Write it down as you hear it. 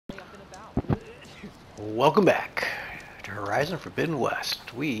Welcome back to Horizon Forbidden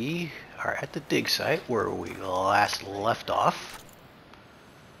West. We are at the dig site where we last left off,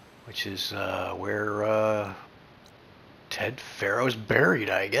 which is where Ted Farrow's buried,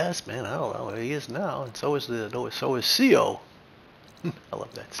 I guess. Man, I don't know where he is now, and so is CEO. I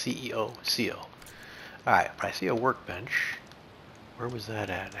love that, CEO, CEO. All right, I see a workbench. Where was that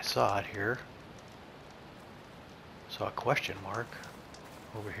at? I saw it here. Saw a question mark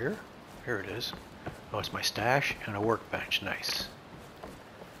over here. Here it is. Oh, it's my stash and a workbench. Nice.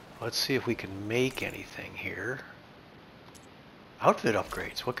 Let's see if we can make anything here. Outfit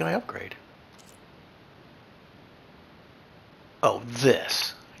upgrades. What can I upgrade? Oh,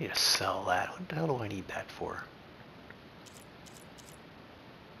 this. I need to sell that. What the hell do I need that for?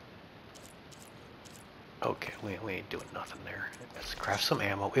 Okay, we ain't doing nothing there. Let's craft some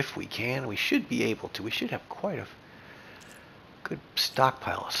ammo if we can. We should be able to. We should have quite a good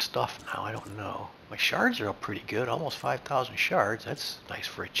stockpile of stuff now. I don't know. My shards are up pretty good. Almost 5,000 shards. That's nice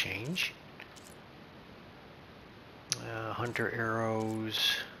for a change. Hunter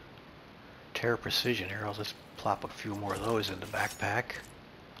arrows. Terra precision arrows. Let's plop a few more of those in the backpack.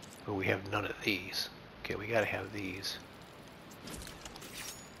 But we have none of these. Okay, we gotta have these.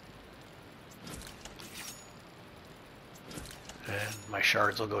 And my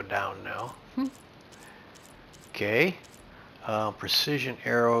shards will go down now. Okay. Precision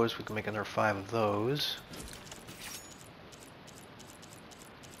arrows, we can make another 5 of those.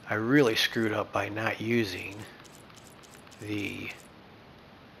 I really screwed up by not using the...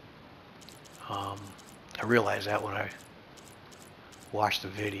 I realized that when I watched the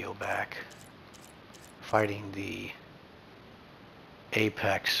video back. Fighting the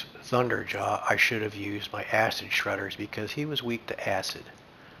Apex Thunderjaw, I should have used my acid shredders because he was weak to acid.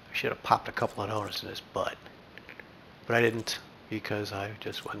 I should have popped a couple of donuts in his butt. But I didn't because I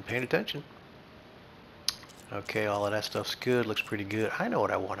just wasn't paying attention. Okay, all of that stuff's good. Looks pretty good. I know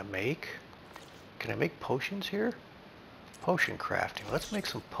what I want to make. Can I make potions here? Potion crafting. Let's make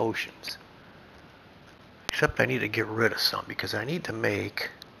some potions. Except I need to get rid of some because I need to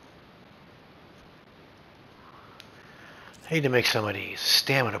make... some of these.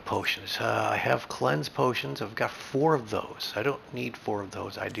 Stamina potions. I have cleanse potions. I've got 4 of those. I don't need 4 of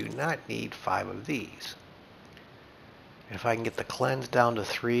those. I do not need 5 of these. If I can get the cleanse down to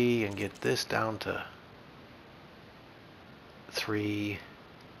 3 and get this down to 3,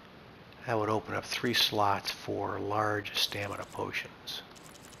 that would open up 3 slots for large stamina potions.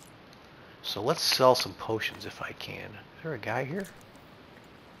 So let's sell some potions if I can. Is there a guy here?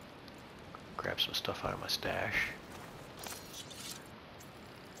 Grab some stuff out of my stash.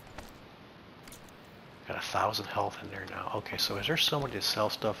 Got 1,000 health in there now. Okay, so is there somebody to sell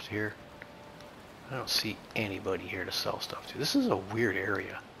stuff here? I don't see anybody here to sell stuff to. This is a weird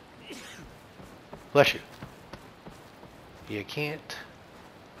area. Bless you. You can't...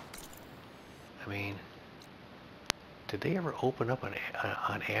 I mean... Did they ever open up an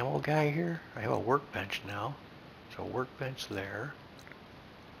ammo guy here? I have a workbench now. There's a workbench there.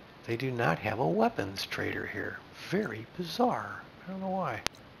 They do not have a weapons trader here. Very bizarre. I don't know why.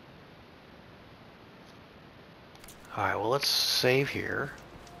 Alright, well let's save here.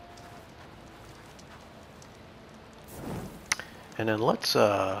 And then let's,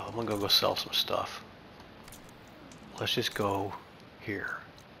 I'm gonna go sell some stuff. Let's just go here.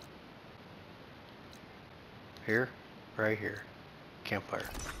 Here? Right here. Campfire.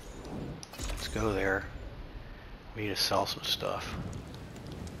 Let's go there. We need to sell some stuff.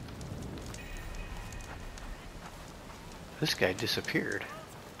 This guy disappeared.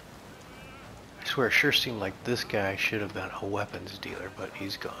 I swear it sure seemed like this guy should have been a weapons dealer, but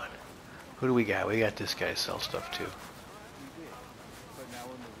he's gone. Who do we got? We got this guy to sell stuff to.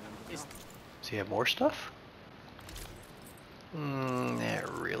 Does he have more stuff?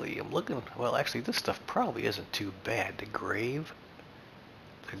 Not really. I'm looking... Well, actually, this stuff probably isn't too bad. The Grave...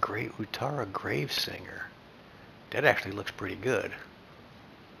 The Great Utara Grave Singer. That actually looks pretty good.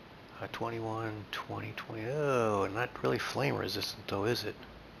 21, 20, 20... Oh, not really flame resistant, though, is it?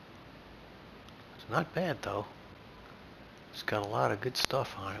 It's not bad, though. It's got a lot of good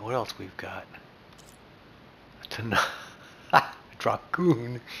stuff on it. What else we've got?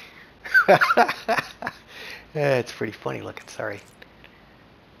 Dracoon. Yeah, it's pretty funny looking, sorry.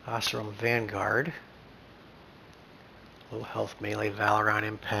 Osram Vanguard. Low health melee, Valoron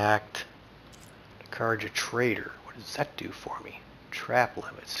Impact. Karja Trader. What does that do for me? Trap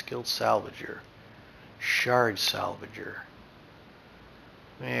limit, skilled salvager. Shard salvager.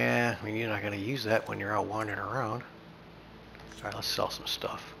 Yeah, I mean you're not going to use that when you're out wandering around. Alright, let's sell some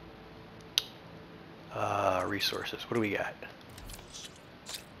stuff. Resources, what do we got?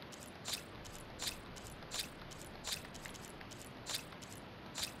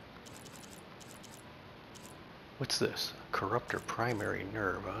 this? Corruptor primary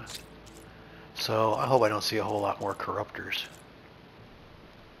nerve, huh? So I hope I don't see a whole lot more corruptors.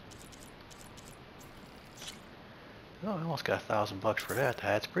 Oh, I almost got $1,000 for that.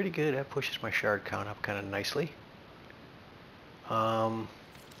 That's pretty good. That pushes my shard count up kind of nicely. I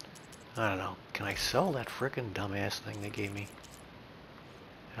don't know. Can I sell that frickin' dumbass thing they gave me?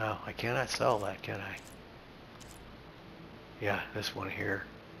 No, I cannot sell that, can I? Yeah, this one here.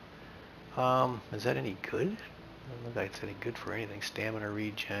 Is that any good? I don't look like it's any good for anything. Stamina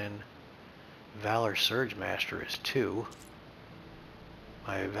regen. Valor Surge Master is 2.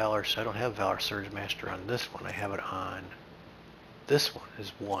 My Valor, I don't have Valor Surge Master on this one. I have it on this one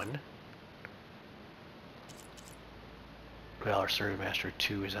is 1. Valor Surge Master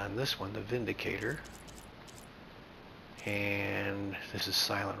 2 is on this one, the Vindicator. And this is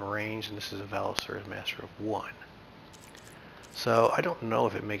Silent Range, and this is a Valor Surge Master of 1. So I don't know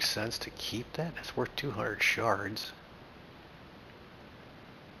if it makes sense to keep that. It's worth 200 shards.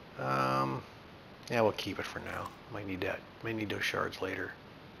 Yeah, we'll keep it for now. Might need that. May need those shards later.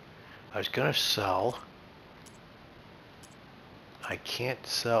 I was gonna sell. I can't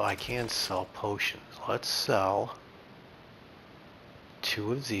sell. I can sell potions. Let's sell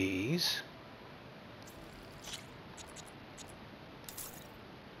 2 of these.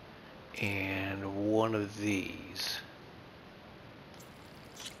 And 1 of these.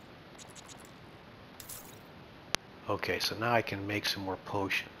 Okay, so now I can make some more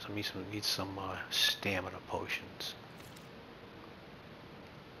potions. I need some stamina potions.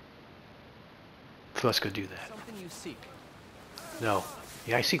 So let's go do that. Something you seek. No.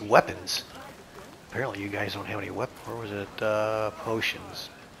 Yeah, I seek weapons. Apparently you guys don't have any weapons. Where was it? Potions.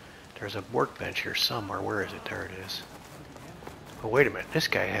 There's a workbench here somewhere. Where is it? There it is. Oh, wait a minute. This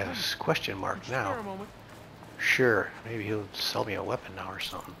guy has question mark now. Sure. Maybe he'll sell me a weapon now or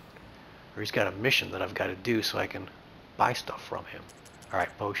something. Or he's got a mission that I've got to do so I can buy stuff from him.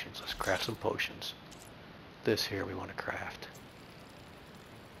 Alright, potions. Let's craft some potions. This here we want to craft.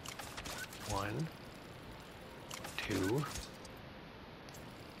 1, 2,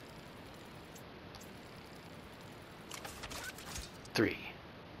 3.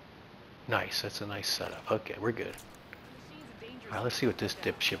 Nice. That's a nice setup. Okay, we're good. Alright, let's see what this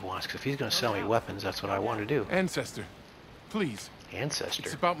dipshit wants, because if he's going to sell me weapons, that's what I want to do. Ancestor, please. Ancestor?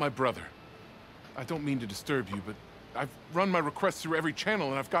 It's about my brother. I don't mean to disturb you, but I've run my requests through every channel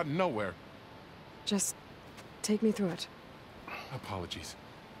and I've gotten nowhere. Just take me through it. Apologies.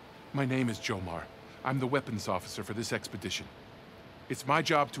 My name is Jomar. I'm the weapons officer for this expedition. It's my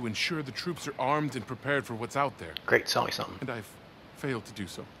job to ensure the troops are armed and prepared for what's out there. Great, sell me something. And I've failed to do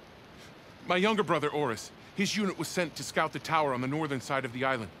so. My younger brother, Oris, his unit was sent to scout the tower on the northern side of the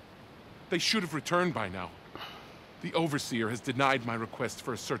island. They should have returned by now. The Overseer has denied my request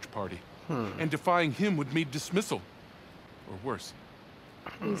for a search party. And defying him would mean dismissal. Or worse.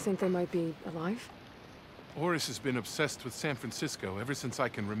 You think they might be alive? Oris has been obsessed with San Francisco ever since I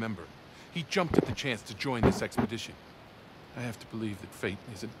can remember. He jumped at the chance to join this expedition. I have to believe that fate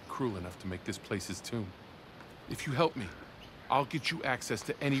isn't cruel enough to make this place his tomb. If you help me, I'll get you access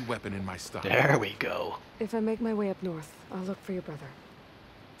to any weapon in my stock. There we go. If I make my way up north, I'll look for your brother.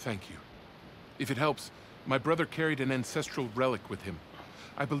 Thank you. If it helps, my brother carried an ancestral relic with him.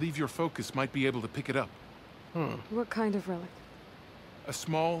 I believe your focus might be able to pick it up. What kind of relic? A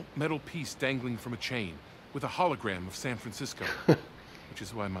small metal piece dangling from a chain, with a hologram of San Francisco. Which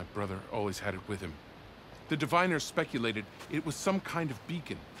is why my brother always had it with him. The diviners speculated it was some kind of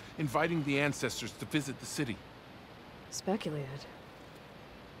beacon, inviting the ancestors to visit the city. Speculated?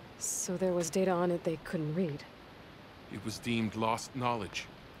 So there was data on it they couldn't read? It was deemed lost knowledge.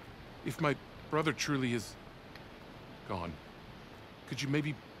 If my brother truly is gone, could you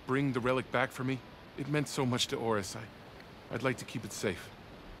maybe bring the relic back for me? It meant so much to Oris. I'd like to keep it safe.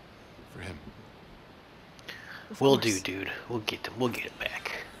 For him. Will do, dude. We'll get them. We'll get it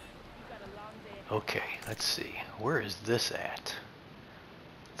back. Okay, let's see. Where is this at?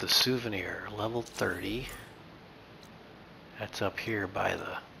 The souvenir, level 30. That's up here by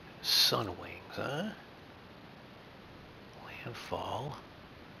the sun wings, huh? Landfall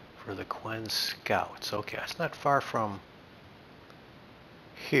for the Quen Scouts. Okay, that's not far from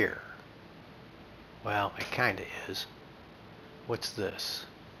here. Well, it kinda is. What's this?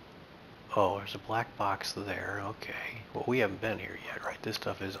 Oh, there's a black box there. Okay. Well, we haven't been here yet, right? This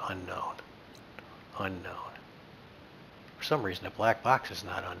stuff is unknown. Unknown. For some reason, the black box is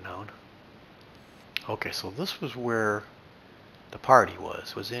not unknown. Okay, so this was where the party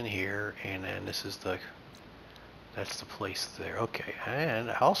was in here, and then this is that's the place there. Okay,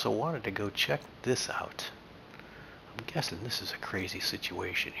 and I also wanted to go check this out. I'm guessing this is a crazy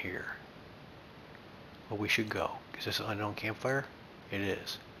situation here. Well, we should go. Is this an unknown campfire? It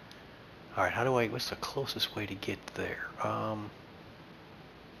is. Alright, what's the closest way to get there?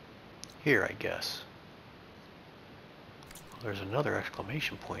 Here, I guess. There's another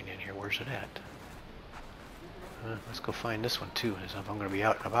exclamation point in here. Where's it at? Let's go find this one too. If I'm going to be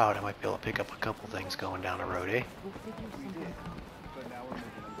out and about, I might be able to pick up a couple things going down the road, eh?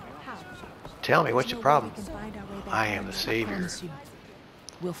 Tell me, what's your problem? I am the savior.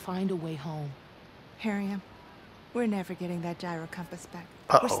 We'll find a way home. Harriam, we're never getting that gyro compass back.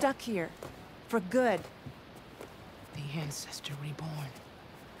 Uh-oh. We're stuck here. For good. The ancestor reborn.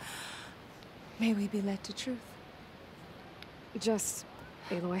 May we be led to truth. Just,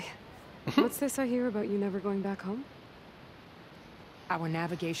 Aloy, what's this I hear about you never going back home? Our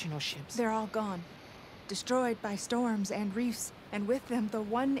navigational ships. They're all gone. Destroyed by storms and reefs, and with them the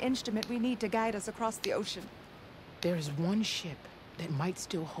one instrument we need to guide us across the ocean. There is one ship that might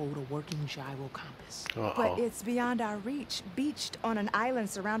still hold a working gyro compass. But it's beyond our reach, beached on an island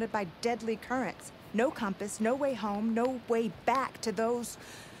surrounded by deadly currents. No compass, no way home, no way back to those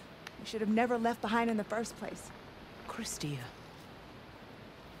we should have never left behind in the first place. Christia.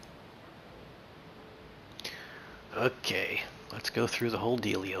 Okay, let's go through the whole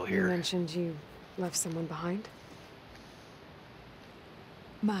dealio here. You mentioned you left someone behind?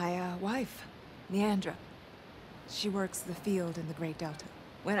 My wife, Leandra. She works the field in the Great Delta.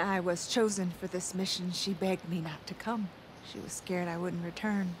 When I was chosen for this mission, she begged me not to come. She was scared I wouldn't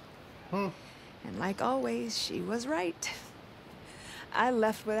return. And like always, she was right. I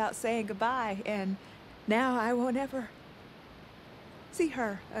left without saying goodbye, and now I won't ever see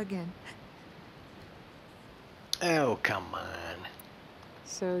her again. Oh, come on.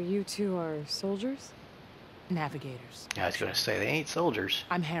 So you two are soldiers? Navigators. I was going to say, they ain't soldiers.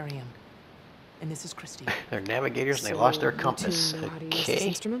 I'm Harriam. And this is Christia. They're navigators and they So lost their you compass. two know how to use this Okay.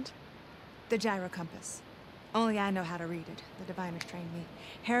 instrument? The gyro compass. Only I know how to read it. The diviners trained me.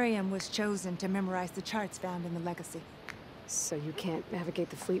 Harriam was chosen to memorize the charts found in the legacy. So you can't navigate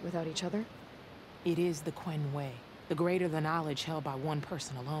the fleet without each other? It is the Quen Way. The greater the knowledge held by one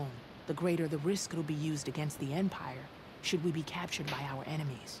person alone, the greater the risk it'll be used against the Empire, should we be captured by our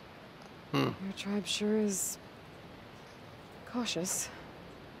enemies. Your tribe sure is cautious.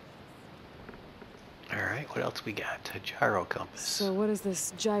 Alright, what else we got? A gyro compass. So what is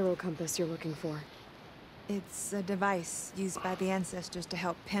this gyro compass you're looking for? It's a device used by the ancestors to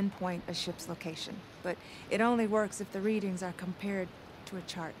help pinpoint a ship's location. But it only works if the readings are compared to a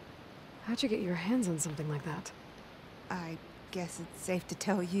chart. How'd you get your hands on something like that? I guess it's safe to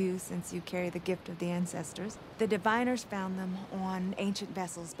tell you, since you carry the gift of the ancestors. The diviners found them on ancient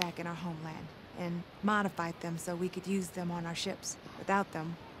vessels back in our homeland, and modified them so we could use them on our ships. Without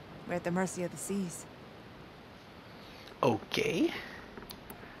them, we're at the mercy of the seas. Okay.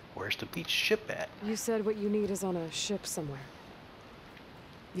 Where's the beach ship at? You said what you need is on a ship somewhere.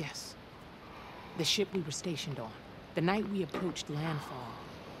 Yes. The ship we were stationed on. The night we approached landfall,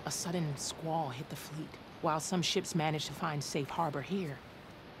 a sudden squall hit the fleet. While some ships managed to find safe harbor here,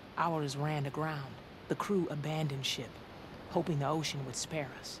 ours ran aground. The crew abandoned ship, hoping the ocean would spare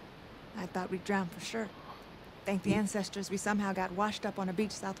us. I thought we'd drown for sure. Thank the ancestors, we somehow got washed up on a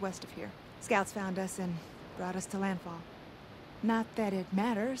beach southwest of here. Scouts found us and brought us to landfall. Not that it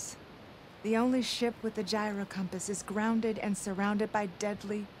matters. The only ship with the gyro compass is grounded and surrounded by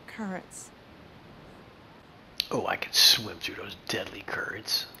deadly currents. Oh, I can swim through those deadly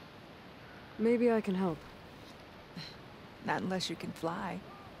currents. Maybe I can help. Not unless you can fly.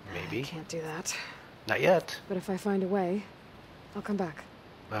 Maybe. I can't do that. Not yet. But if I find a way, I'll come back.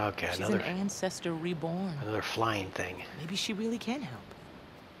 Okay, She's another an ancestor reborn. another flying thing. Maybe she really can help.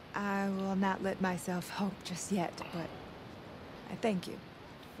 I will not let myself hope just yet, but I thank you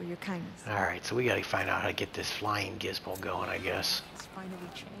for your kindness. Alright, so we gotta find out how to get this flying gizmo going, I guess. It's finally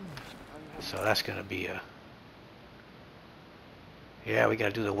changed. So that's gonna be a... Yeah, we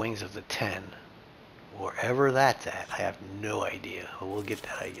gotta do the wings of the 10. Wherever that's at, I have no idea. But we'll get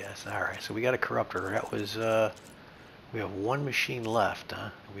that, I guess. Alright, so we got a corruptor. That was, we have one machine left, huh?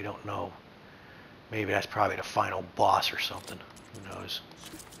 We don't know. Maybe that's probably the final boss or something. Who knows?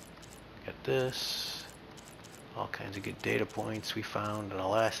 Got this. All kinds of good data points we found. And the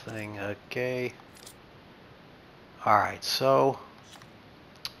last thing, okay. Alright, so...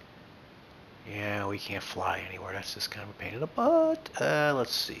 Yeah, we can't fly anywhere. That's just kind of a pain in the butt.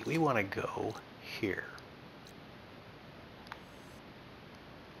 Let's see. We want to go here.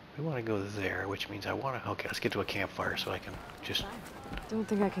 We want to go there, which means I want to... Okay, let's get to a campfire so I can just... Don't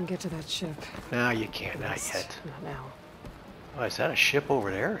think I can get to that ship. No, you can't. Not Least, yet. Not now. Oh, is that a ship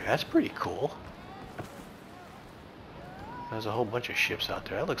over there? That's pretty cool. There's a whole bunch of ships out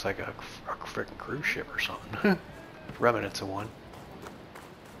there. That looks like a freaking cruise ship or something. Remnants of one.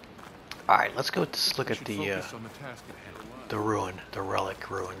 Alright, let's go look at the ruin, the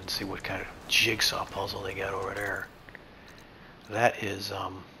relic ruin, and see what kind of jigsaw puzzle they got over there. That is,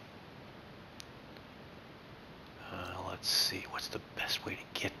 let's see, what's the best way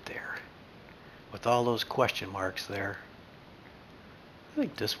to get there? With all those question marks there, I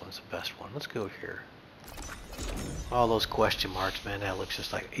think this one's the best one. Let's go here. All those question marks, man, that looks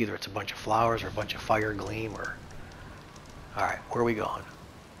just like either it's a bunch of flowers or a bunch of fire gleam or... Alright, where are we going?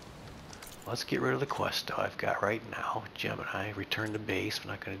 Let's get rid of the quest though I've got right now. Gemini, return to base. I'm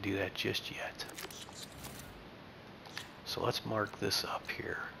not going to do that just yet. So let's mark this up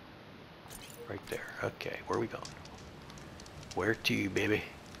here. Right there. Okay, where are we going? Where to, baby?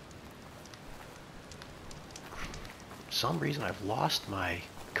 For some reason I've lost my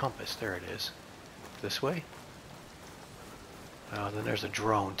compass. There it is. This way? Oh, then there's a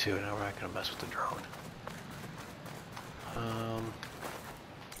drone too. Now we're not going to mess with the drone.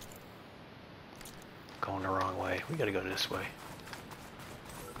 Going the wrong way. We got to go this way.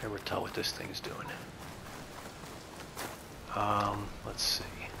 Never tell what this thing's doing. Let's see.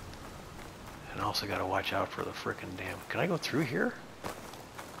 And also got to watch out for the frickin' damn... Can I go through here?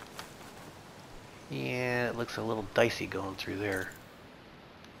 Yeah, it looks a little dicey going through there.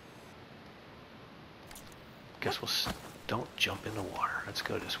 Guess we'll... Don't jump in the water. Let's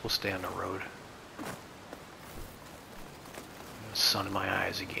go this. We'll stay on the road. Sun in my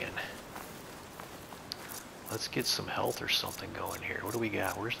eyes again. Let's get some health or something going here. What do we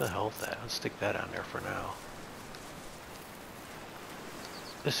got? Where's the health at? Let's stick that on there for now.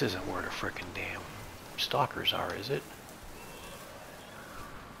 This isn't where the frickin' damn stalkers are, is it?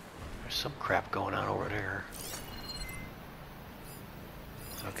 There's some crap going on over there.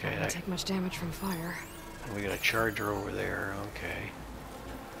 Okay. Doesn't take much damage from fire. And we got a charger over there. Okay.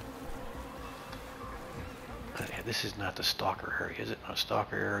 Yeah, this is not the stalker area, is it? No,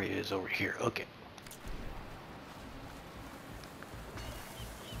 stalker area is over here. Okay.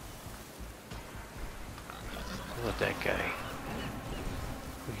 Look at that guy.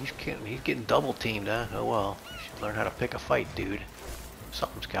 He's getting double teamed, huh? Oh well. You should learn how to pick a fight, dude.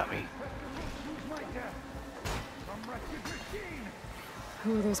 Something's got me.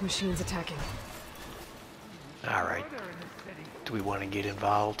 Who are those machines attacking? Alright. Do we want to get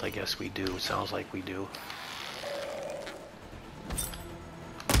involved? I guess we do. It sounds like we do.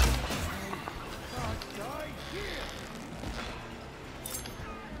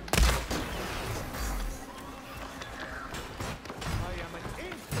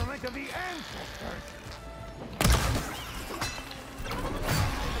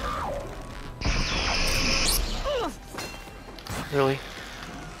 Really?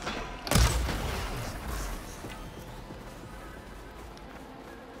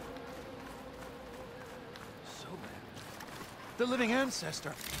 The living ancestor.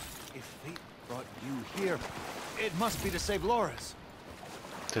 If fate brought you here, it must be to save Loris.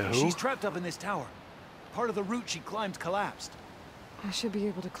 To who? She's trapped up in this tower. Part of the route she climbed collapsed. I should be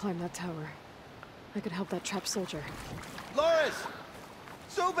able to climb that tower. I could help that trapped soldier. Loris!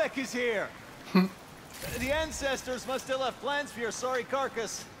 Sobek is here! The ancestors must still have plans for your sorry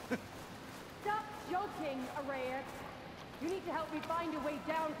carcass. Stop joking, Arraius. You need to help me find a way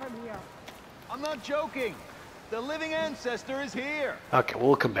down from here. I'm not joking. The living ancestor is here. Okay,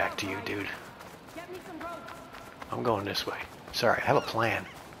 we'll come back to you, dude. Get me some ropes. I'm going this way. Sorry, I have a plan.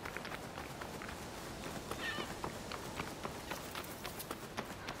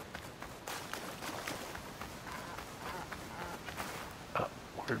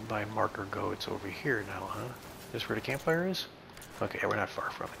 Where'd my marker go? It's over here now, huh? This where the campfire is? Okay, we're not far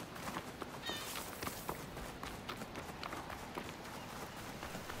from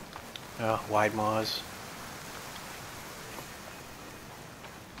it. Wide maws.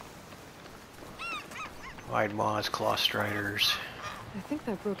 Wide maws, claw striders. I think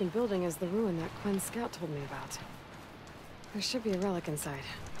that broken building is the ruin that Quinn's scout told me about. There should be a relic inside.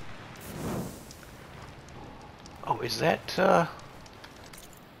 Oh, is that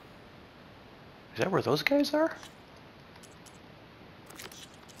where those guys are?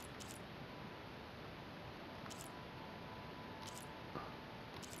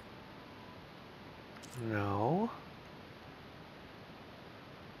 No.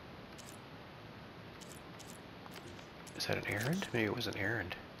 Is that an errand? Maybe it was an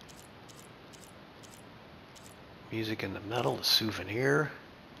errand. Music in the metal, a souvenir.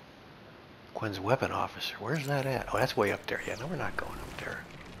 Quinn's weapon officer. Where's that at? Oh, that's way up there. Yeah, no, we're not going up there.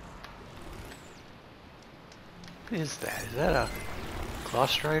 What is that? Is that a claw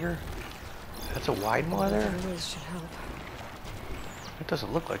strider? That's a wide maw there? Those should help.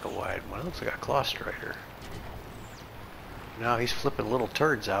 Doesn't look like a wide one. It looks like a claw strider. Now he's flipping little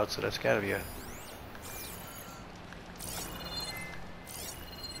turds out, so that's got to be a...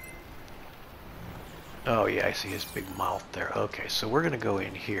 Oh yeah, I see his big mouth there. Okay, so we're going to go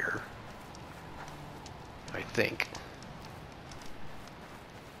in here. I think.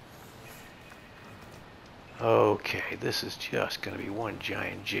 Okay, this is just going to be one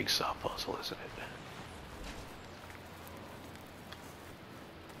giant jigsaw puzzle, isn't it?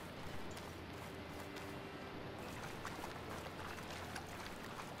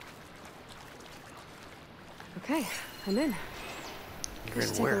 Okay, I'm in. You're Let's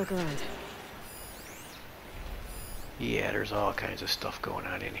in take where? a look around. Yeah, there's all kinds of stuff going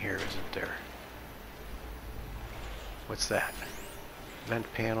on in here, isn't there? What's that? Vent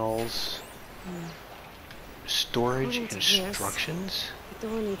panels. Storage According to this, instructions. the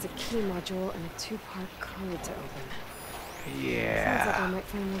door needs a key module and a 2-part code to open. Sounds like I Yeah. might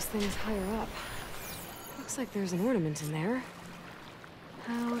find those things higher up. Looks like there's an ornament in there.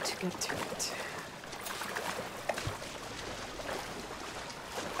 How to get to it?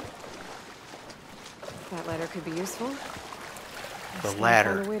 That ladder could be useful. The Just gotta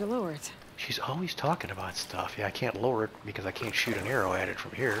ladder. find a way to lower it. She's always talking about stuff. Yeah, I can't lower it because I can't shoot an arrow at it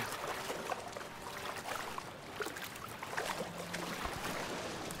from here.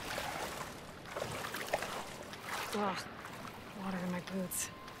 Ugh, water in my boots.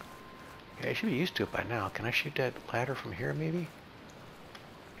 Yeah, I should be used to it by now. Can I shoot that ladder from here, maybe?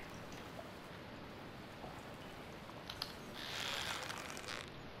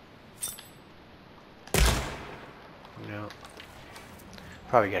 No.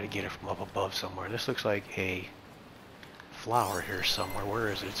 Probably got to get it from up above somewhere. This looks like a flower here somewhere. Where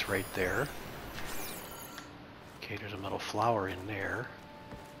is it? It's right there. Okay, there's a metal flower in there.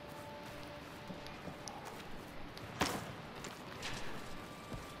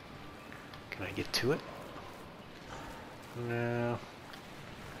 Can I get to it? No.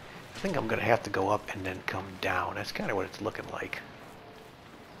 I think I'm going to have to go up and then come down. That's kind of what it's looking like.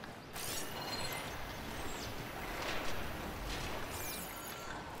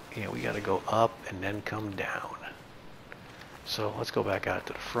 Yeah, we got to go up and then come down. So let's go back out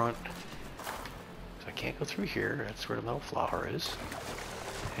to the front. So I can't go through here. That's where the metal flower is.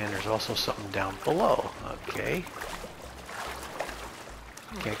 And there's also something down below. Okay.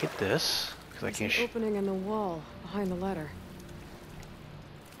 Can't get this because I There's can't. an opening in the wall behind the ladder.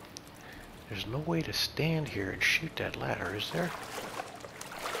 There's no way to stand here and shoot that ladder, is there?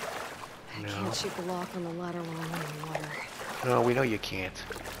 I No. can't shoot the lock on the ladder while I'm in the water. No, we know you can't.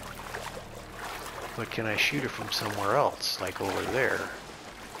 But can I shoot it from somewhere else, like over there?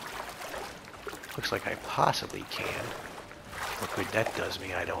 Looks like I possibly can. What good that does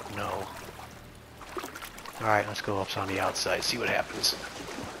me, I don't know. Alright, let's go up on the outside, see what happens.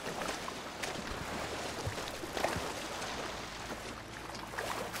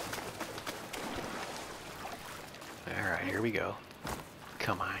 Alright, here we go.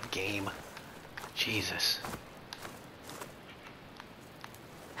 Come on, game. Jesus.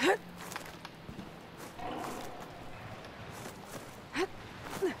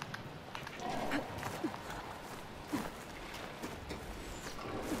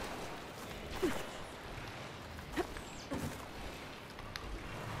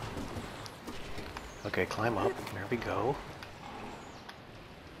 Okay, climb up. There we go.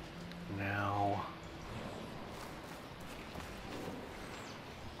 Now...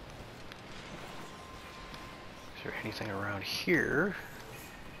 is there anything around here?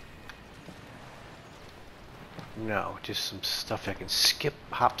 No, just some stuff I can skip,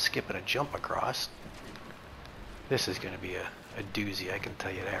 hop, skip, and a jump across. This is going to be a doozy, I can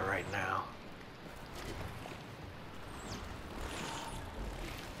tell you that right now.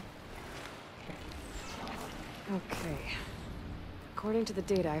 Okay. According to the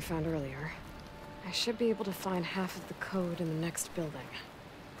data I found earlier, I should be able to find half of the code in the next building.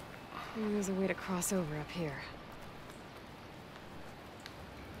 Maybe there's a way to cross over up here.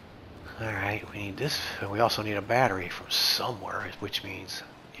 Alright, we need this. We also need a battery from somewhere, which means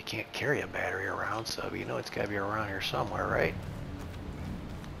you can't carry a battery around, so you know it's got to be around here somewhere, right?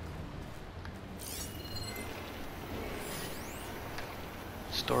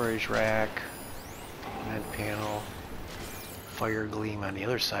 Storage rack, vent panel, fire gleam on the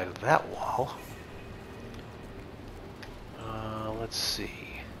other side of that wall. Let's see.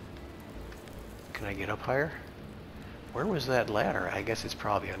 Can I get up higher? Where was that ladder? I guess it's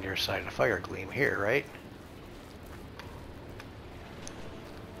probably on your side of the fire gleam here, right?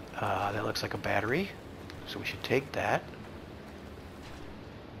 That looks like a battery, so we should take that.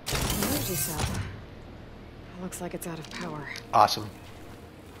 Energy cell. It looks like it's out of power. Awesome.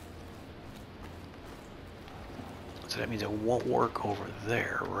 So that means it won't work over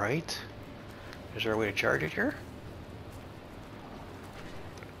there, right? Is there a way to charge it here?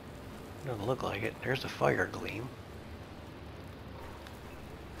 Doesn't look like it. There's the fire gleam.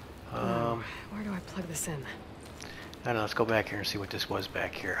 Where do I plug this in? I don't know, let's go back here and see what this was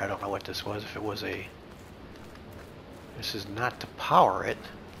back here. I don't know what this was. If it was a... This is not to power it.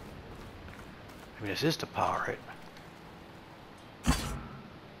 I mean, this is to power it.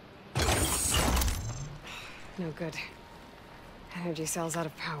 No good. Energy cell's out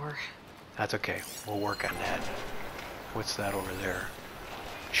of power. That's okay. We'll work on that. What's that over there?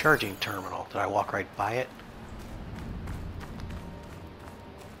 Charging terminal. Did I walk right by it?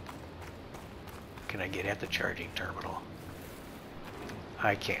 Can I get at the charging terminal?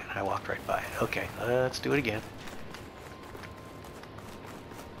 I can't. I walked right by it. Okay, let's do it again.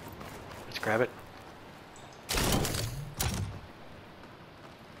 Let's grab it.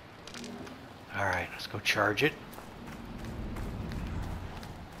 Alright, let's go charge it.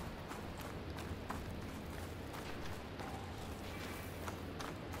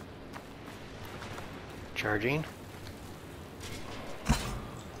 Charging.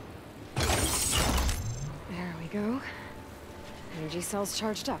 There we go. Energy cell's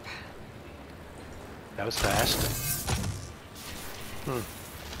charged up. That was fast. Oh,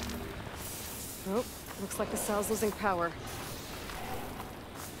 looks like the cell's losing power.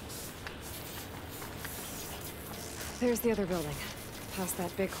 There's the other building. Past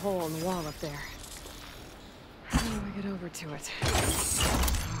that big hole in the wall up there. How do I get over to it?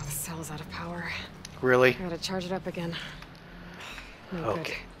 Oh, the cell's out of power. Really? Gotta charge it up again. No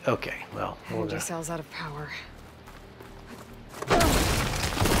Okay. Okay. Well, good. we'll Energy go. cell's out of power. Well,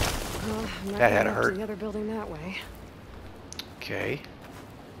 I'm not That had gonna to get hurt. the other building that way. Okay.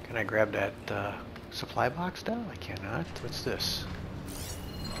 Can I grab that supply box down? I cannot. What's this?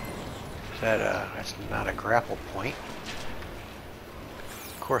 Is that that's not a grapple point.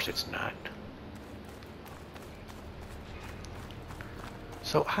 Of course it's not.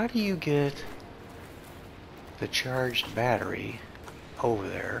 So how do you get the charged battery over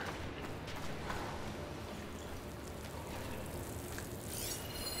there?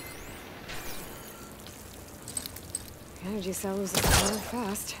 The energy cell loses power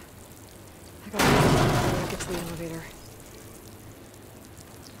fast. I gotta get to the elevator.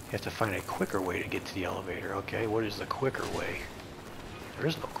 You have to find a quicker way to get to the elevator. Okay, what is the quicker way? There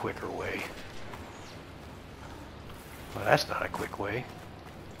is no quicker way. Well, that's not a quick way.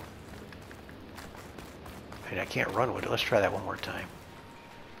 And I can't run with it. Let's try that one more time.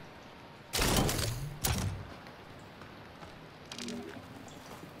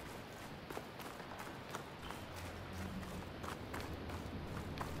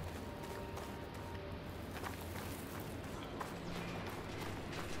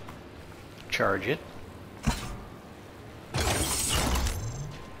 Charge it.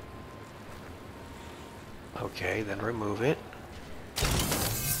 Okay, then remove it.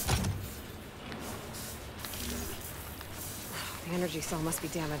 The energy cell must be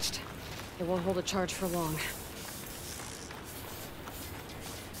damaged. It won't hold a charge for long.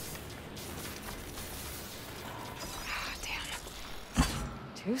 Damn.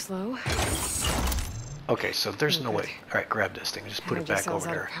 Too slow. Okay, so there's no Okay. way. Alright, grab this thing. Just put it Energy back cell's over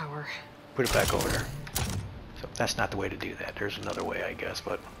out there. of power. Put it back over there. So that's not the way to do that. There's another way, I guess,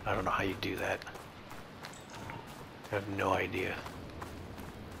 but I don't know how you do that. I have no idea.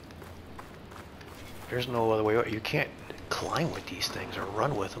 There's no other way. You can't climb with these things or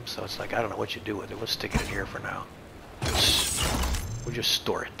run with them, so it's like, I don't know what you do with it. We'll stick it in here for now. We'll just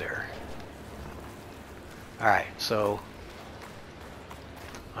store it there. Alright, so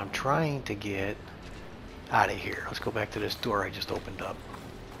I'm trying to get out of here. Let's go back to this door I just opened up.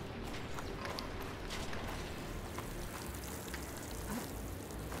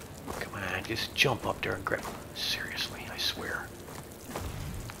 Come on, just jump up there and grab. Seriously, I swear.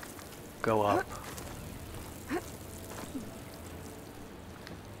 Go up.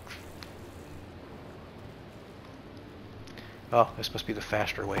 Oh, this must be the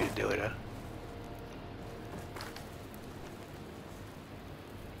faster way to do it, huh?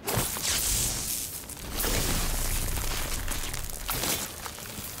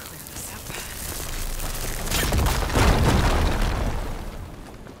 Clear this up.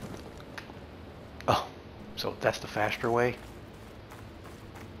 Oh, so that's the faster way?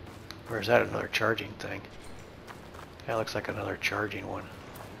 Or is that another charging thing? That looks like another charging one.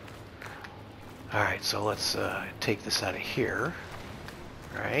 Alright, so let's take this out of here.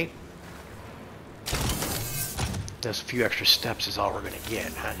 Alright. Those few extra steps is all we're going to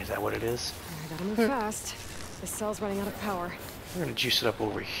get, huh? Is that what it is? I gotta move fast. This cell's running out of power. We're going to juice it up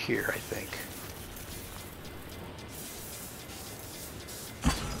over here, I think.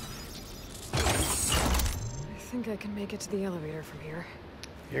 think I can make it to the elevator from here.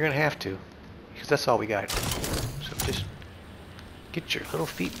 You're gonna have to, because that's all we got. So just get your little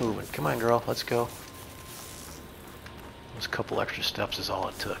feet moving. Come on, girl, let's go. Those couple extra steps is all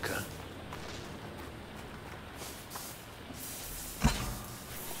it took, huh?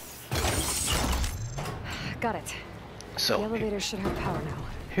 Got it. So The elevator should have power now.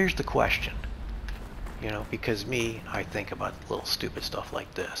 here's the question. You know, because I think about little stupid stuff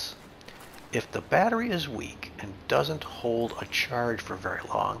like this. If the battery is weak and doesn't hold a charge for very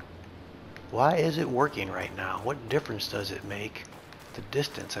long, why is it working right now? What difference does it make? The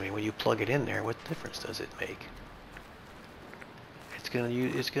distance, I mean, when you plug it in there, what difference does it make? It's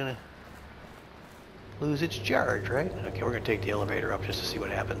gonna lose its charge, right? Okay, we're gonna take the elevator up just to see what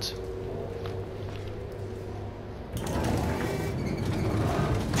happens.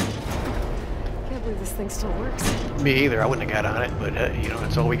 Can't believe this thing still works. Me either. I wouldn't have got on it, but you know,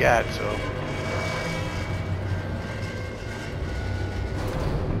 that's all we got. So.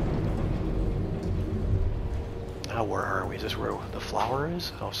 Now where are we? Is this where the flower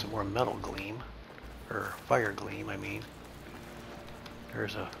is? Oh, some more metal gleam, or fire gleam. I mean,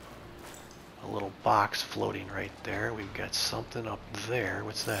 there's a little box floating right there. We've got something up there.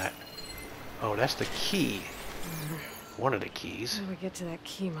 What's that? Oh, that's the key. One of the keys. How do we get to that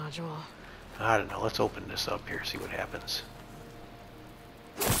key module? I don't know. Let's open this up here, see what happens.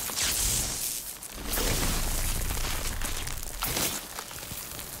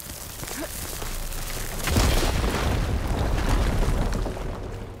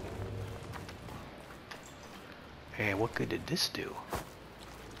 And what good did this do?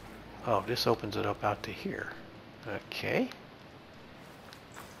 Oh, this opens it up out to here. Okay.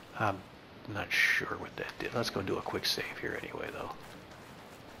 I'm not sure what that did. Let's go do a quick save here anyway, though.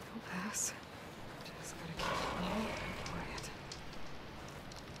 Don't pass. Just gotta keep calm and quiet.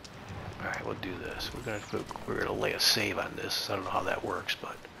 All right, we'll do this. We're gonna lay a save on this. I don't know how that works,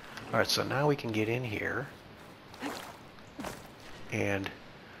 but all right. So now we can get in here. And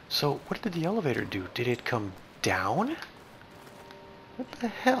so, what did the elevator do? Did it come down? What the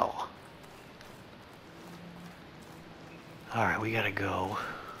hell? All right, we gotta go.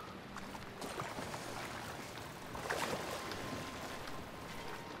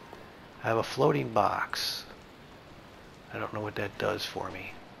 I have a floating box. I don't know what that does for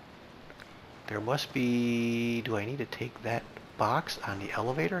me. There must be... Do I need to take that box on the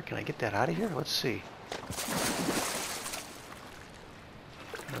elevator? Can I get that out of here? Let's see.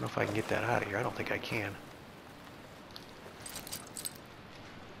 I don't know if I can get that out of here. I don't think I can.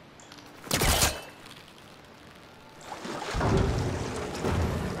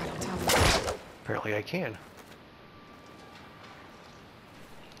 Apparently I can.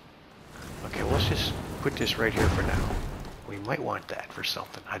 Okay, well, let's just put this right here for now. We might want that for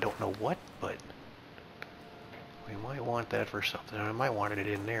something. I don't know what, but we might want that for something. I might want it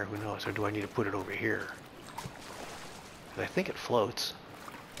in there. Who knows? Or do I need to put it over here? 'Cause I think it floats.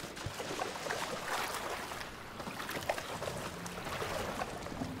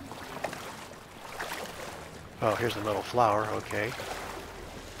 Oh, here's the metal flower. Okay.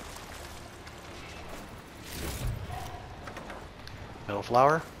 Metal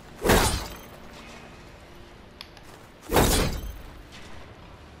flower.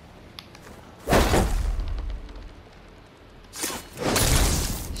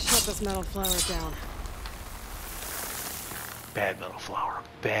 Shut this metal flower down. Bad metal flower.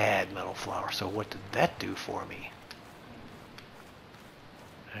 Bad metal flower. So what did that do for me?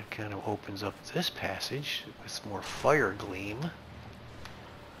 That kind of opens up this passage with more fire gleam.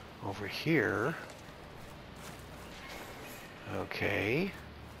 Over here. Okay.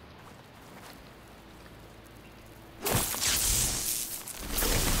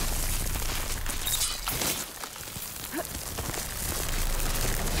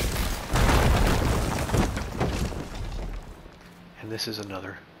 And this is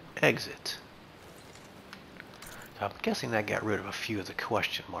another exit. So I'm guessing that got rid of a few of the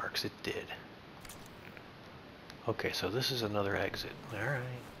question marks. It did. Okay, so this is another exit. Alright.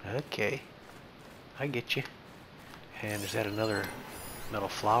 Okay. I get you. And is that another metal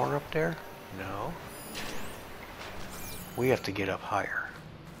flower up there? No. We have to get up higher.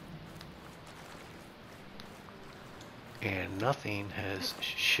 And nothing has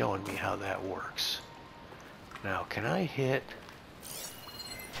shown me how that works. Now, can I hit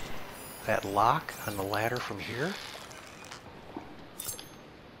that lock on the ladder from here?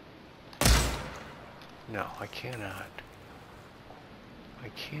 No, I cannot. I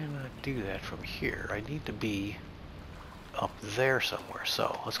cannot do that from here. I need to be up there somewhere.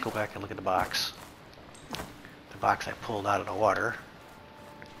 So let's go back and look at the box. The box I pulled out of the water.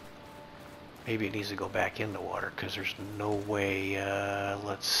 Maybe it needs to go back in the water, because there's no way,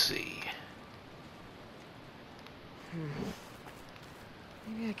 let's see.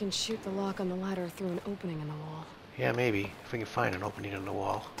 Maybe I can shoot the lock on the ladder through an opening in the wall. Yeah, maybe. If we can find an opening in the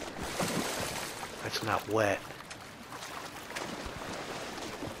wall. That's not wet.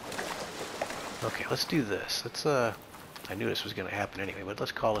 Okay, let's do this. Let's, I knew this was going to happen anyway, but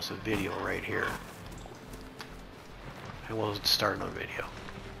let's call this a video right here. And we'll start another video.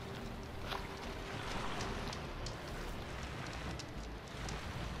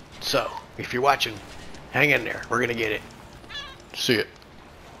 So, if you're watching, hang in there. We're going to get it. See it.